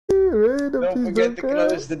Don't forget to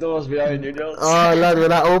close the doors behind you, Jones. Oh, lad,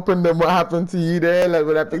 when I opened them, what happened to you there? Like,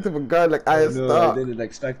 when I picked up a gun, like, I No, I didn't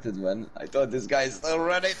expect it, man. I thought this guy's still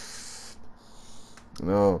running.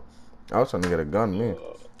 No, I was trying to get a gun, me.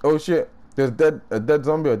 Oh, shit. There's a dead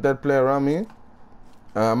zombie, a dead player around me.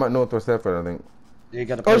 I'm at Northwest Airport, I think. You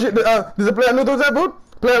gotta Oh, shit. There's a player at Northwest Airport.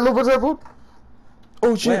 Player at Northwest Airport.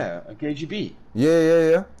 Oh, shit. Where? A KGB?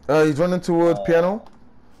 Yeah. He's running towards piano.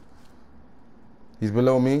 He's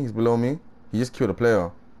below me. He just killed a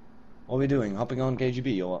player. What are we doing? Hopping on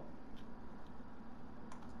KGB or what?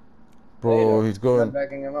 Bro, he's going. I'm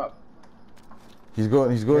backing him up. He's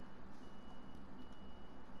going.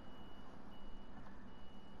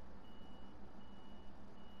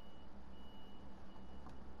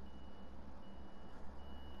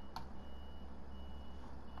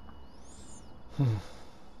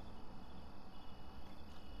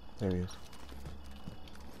 There he is.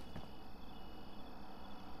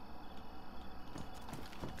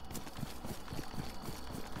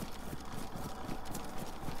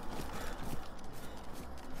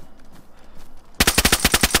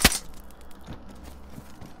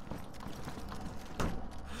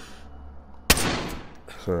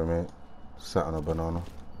 Sorry, mate. Sat on a banana.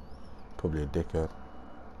 Probably a dickhead.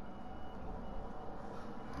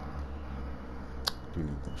 Do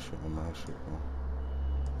need that shit on my shit, bro.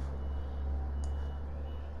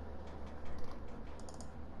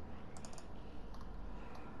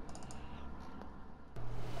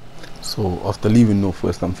 So after leaving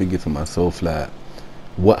Northwest, I'm thinking to myself, like,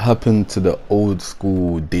 what happened to the old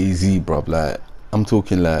school DayZ, bruv? Like, I'm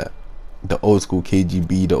talking like the old school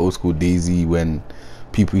KGB, the old school DayZ, when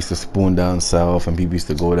people used to spawn down south and people used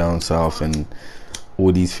to go down south and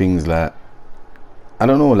all these things. Like, I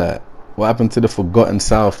don't know, like, what happened to the forgotten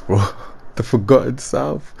south, bro? The forgotten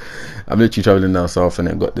south. I'm literally traveling down south and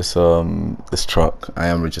I got this this truck. I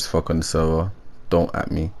am rich as fuck on the server, don't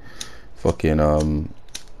at me. Fucking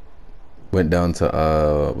went down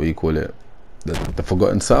to what you call it, the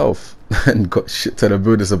forgotten south, and got shit to the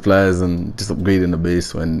builder suppliers and just upgrading the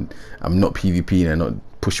base when I'm not PvP and not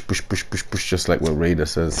push just like what Raider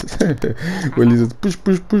says. Well, he says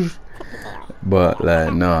push. But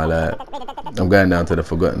like, no, like, I'm going down to the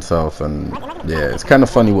forgotten south, and yeah, it's kind of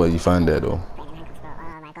funny what you find there though.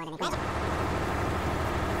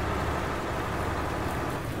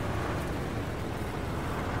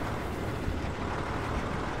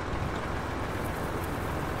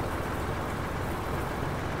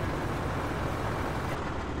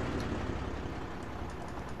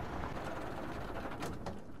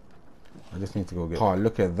 I just need to go get. Oh,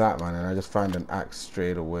 look at that, man! And I just found an axe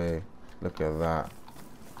straight away. Look at that.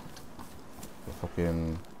 The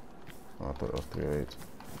fucking. Oh, I thought it was 308.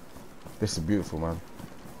 This is beautiful, man.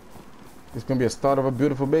 This can be a start of a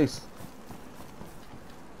beautiful base.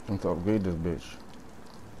 I need to upgrade this bitch.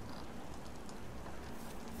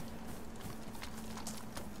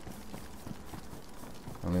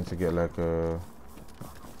 I need to get like a.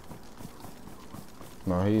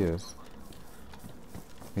 No, he is.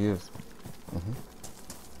 He is.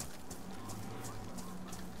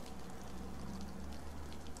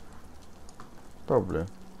 Probably.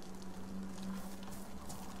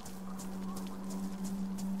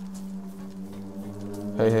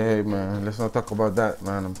 Hey, man. Let's not talk about that,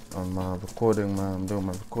 man. I'm recording, man. I'm doing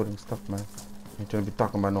my recording stuff, man. Ain't trying to be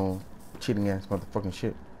talking about no cheating ass motherfucking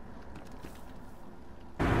shit.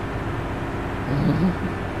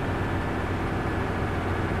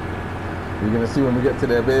 You're gonna see when we get to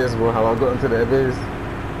their base, bro, how I got into their base.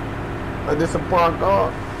 I just a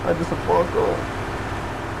parkour.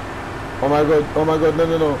 Oh my god,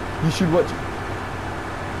 no. You should watch it.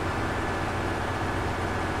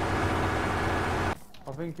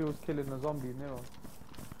 I think he was killing a zombie near us.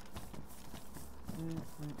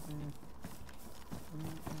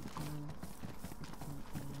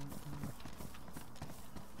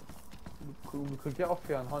 We could get off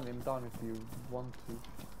here and hunt him down if you want to.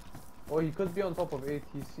 Or he could be on top of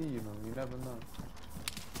ATC, you know, you never know.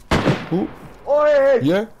 Who? Oh, hey.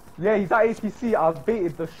 Yeah? Yeah, he's at ATC, I've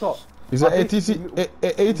baited the shot. Is that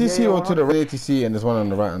ATC yeah, or to the right ATC, and there's one on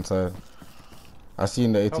the right hand side? I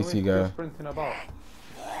seen the ATC guy. Sprinting about.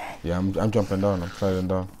 Yeah, I'm jumping down, I'm sliding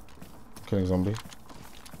down. Killing zombie.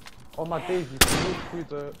 Oh my days, you can move through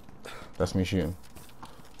the... That's me shooting.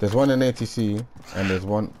 There's one in ATC, and there's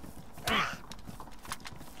one...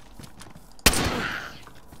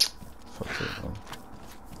 Fuck it, man.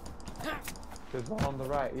 There's one on the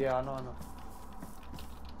right, yeah, I know.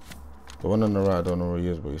 The one on the right, I don't know where he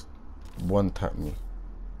is, but he's one tapped me.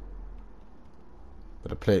 But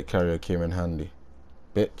the plate carrier came in handy.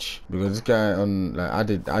 bitch. Because this guy on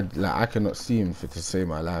I cannot see him for to save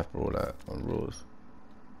my life, bro. Like on rules.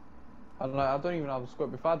 And like, I don't even have a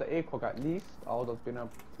scope. If I had the ACOG at least, I would have been able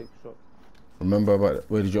to take shots. Remember about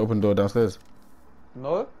where did you open the door downstairs?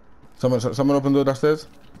 No? Someone opened the door downstairs?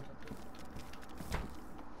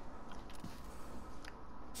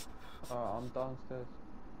 I'm downstairs.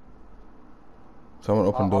 Someone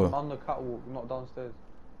opened door. I'm on the catwalk, not downstairs.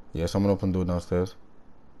 Yeah, someone opened door downstairs.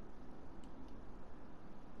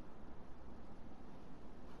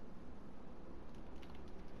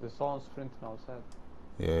 There's someone sprinting outside.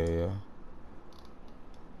 Yeah.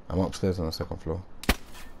 I'm upstairs on the second floor.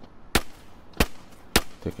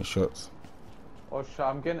 Taking shots. Oh shit,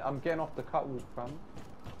 I'm getting off the catwalk, fam.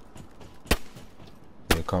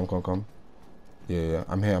 Yeah, come. Yeah.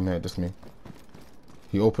 I'm here, just me.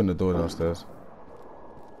 He opened the door downstairs.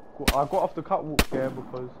 I got off the catwalk there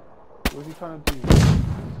because... What was he trying to do?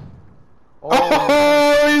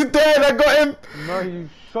 Oh, he's dead! I got him! No, he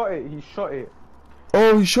shot it.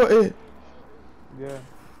 Oh, he shot it! Yeah,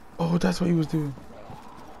 Oh, that's what he was doing.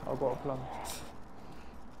 I got a plan.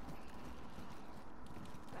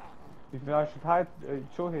 You think I should hide,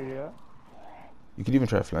 chill here, yeah? You could even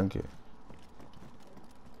try to flank it.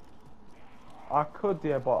 I could,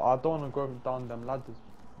 yeah, but I don't want to go down them ladders.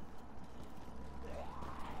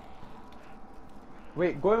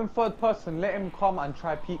 Wait, go in third person, let him come and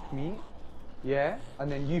try peek me. Yeah?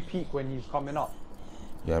 And then you peek when he's coming up.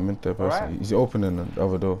 Yeah, I'm in third person. Alright. He's opening the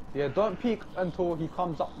other door. Yeah, don't peek until he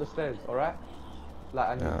comes up the stairs, alright? Like,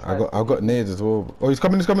 and Yeah, I got nades as well. Oh, he's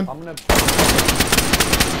coming. I'm gonna...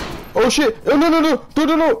 Oh shit! Oh no!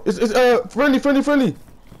 No! It's friendly.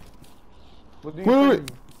 What do you Wait.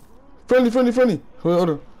 think? Friendly. Wait, hold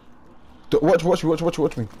on. Watch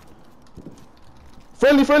me.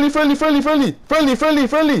 Friendly.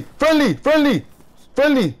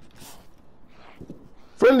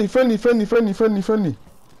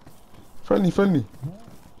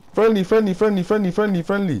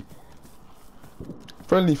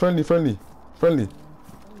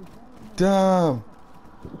 Damn.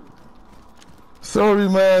 Sorry,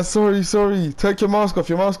 man. Sorry. Take your mask off.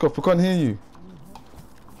 We can't hear you.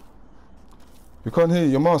 We can't hear you.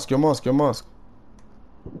 Your mask.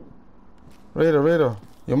 Radar.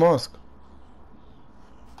 Your mask.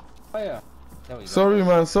 Fire. There we go. Sorry,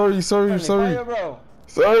 man. Sorry. Fire, bro.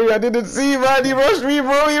 Sorry, I didn't see, man. He rushed me,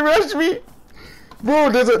 bro. Bro,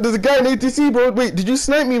 there's a guy in ATC, bro. Wait, did you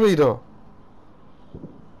snipe me, Radar?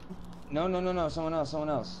 No. Someone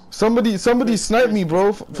else. Somebody sniped me,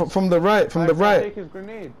 bro. From the right. Take his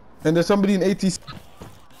grenade. And there's somebody in ATC.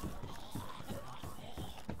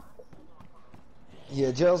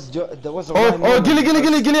 Yeah, there was a... Oh,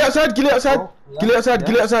 Gilly outside. Gilly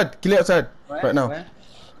outside. Where? Right now. Where?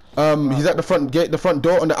 He's at the front gate, the front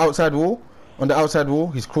door on the outside wall.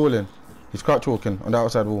 He's crawling. He's crouch walking on the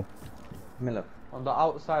outside wall. Miller. On the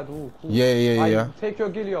outside wall. Cool. Yeah. Take your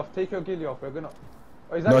ghillie off. We're gonna...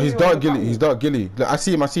 Oh, is that No, he's Ghillie dark ghillie. Look, I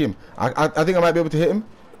see him. I think I might be able to hit him.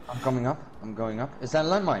 I'm coming up. I'm going up. Is that a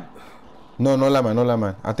landmine? No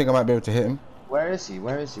landmine. I think I might be able to hit him. Where is he?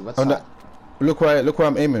 What's On that? Look where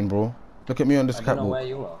I'm aiming, bro. Look at me on this I don't know catwalk. where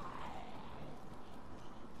you are.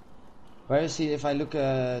 Where is he if I look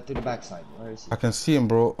to the backside? Where is he? I can see him,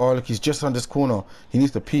 bro. Oh, look, he's just on this corner. He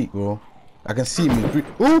needs to peek, bro. I can see him.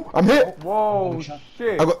 Ooh, I'm hit. Whoa,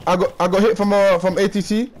 shit. I got hit from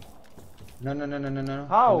ATC. No.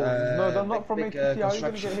 How? No, they're not from ATC. How are you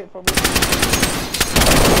gonna get hit from ATC?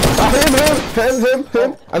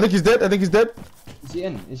 Him. I think he's dead.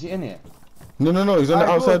 Is he in here? No. He's on the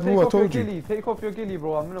outside wall. I told you. Take off your ghillie,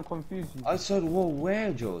 bro. I'm gonna confuse you. Outside wall?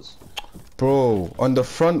 Where, Jawrz? Bro, on the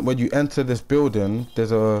front when you enter this building,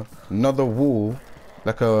 there's another wall,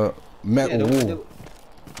 like a metal wall.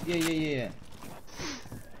 Yeah.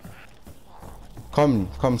 Come,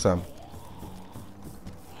 Sam.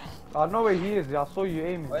 I know where he is. I saw you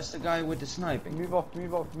aiming. Where's the guy with the sniping? Move off.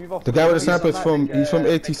 The guy with the He's sniper's on he's from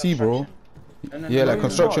ATC, bro. No, Yeah, like he's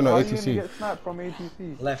construction not. or How are you ATC. gonna get sniped from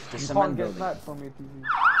ATC? Left, the You cement can't get building. sniped from ATC.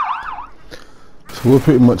 So we're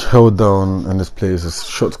pretty much held down in this place. There's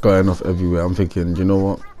shots going off everywhere. I'm thinking, you know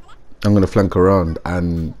what? I'm gonna flank around,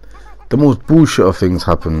 and the most bullshit of things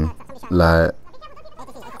happen. Like,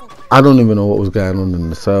 I don't even know what was going on in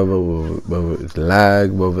the server, whether it was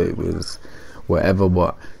lag, whether it was whatever.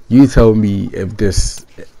 But you tell me if this,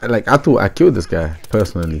 like, I thought I killed this guy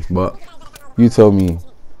personally, but you tell me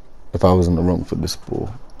if I was in the wrong for this ball.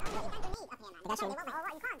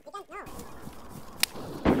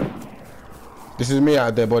 This is me out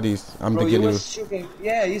of their bodies. I'm Bro, the you ghillie. was shooting.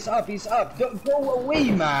 Yeah, he's up. Go away,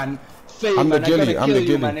 man. Faye, I'm the man, ghillie, I gotta I'm kill the you,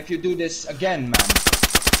 ghillie. man, if you do this again, man.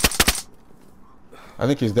 I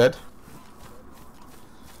think he's dead.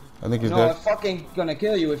 I think he's No, dead. I'm fucking gonna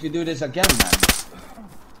kill you if you do this again, man.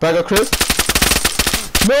 Bag of crisp.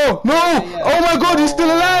 No, no! Yeah. Oh my god, he's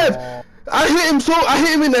still alive! I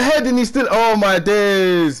hit him in the head and he's still. Oh my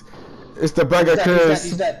days! It's the bag of crisp.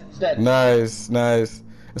 He's dead. Nice, nice.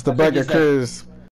 It's the bag of crisp.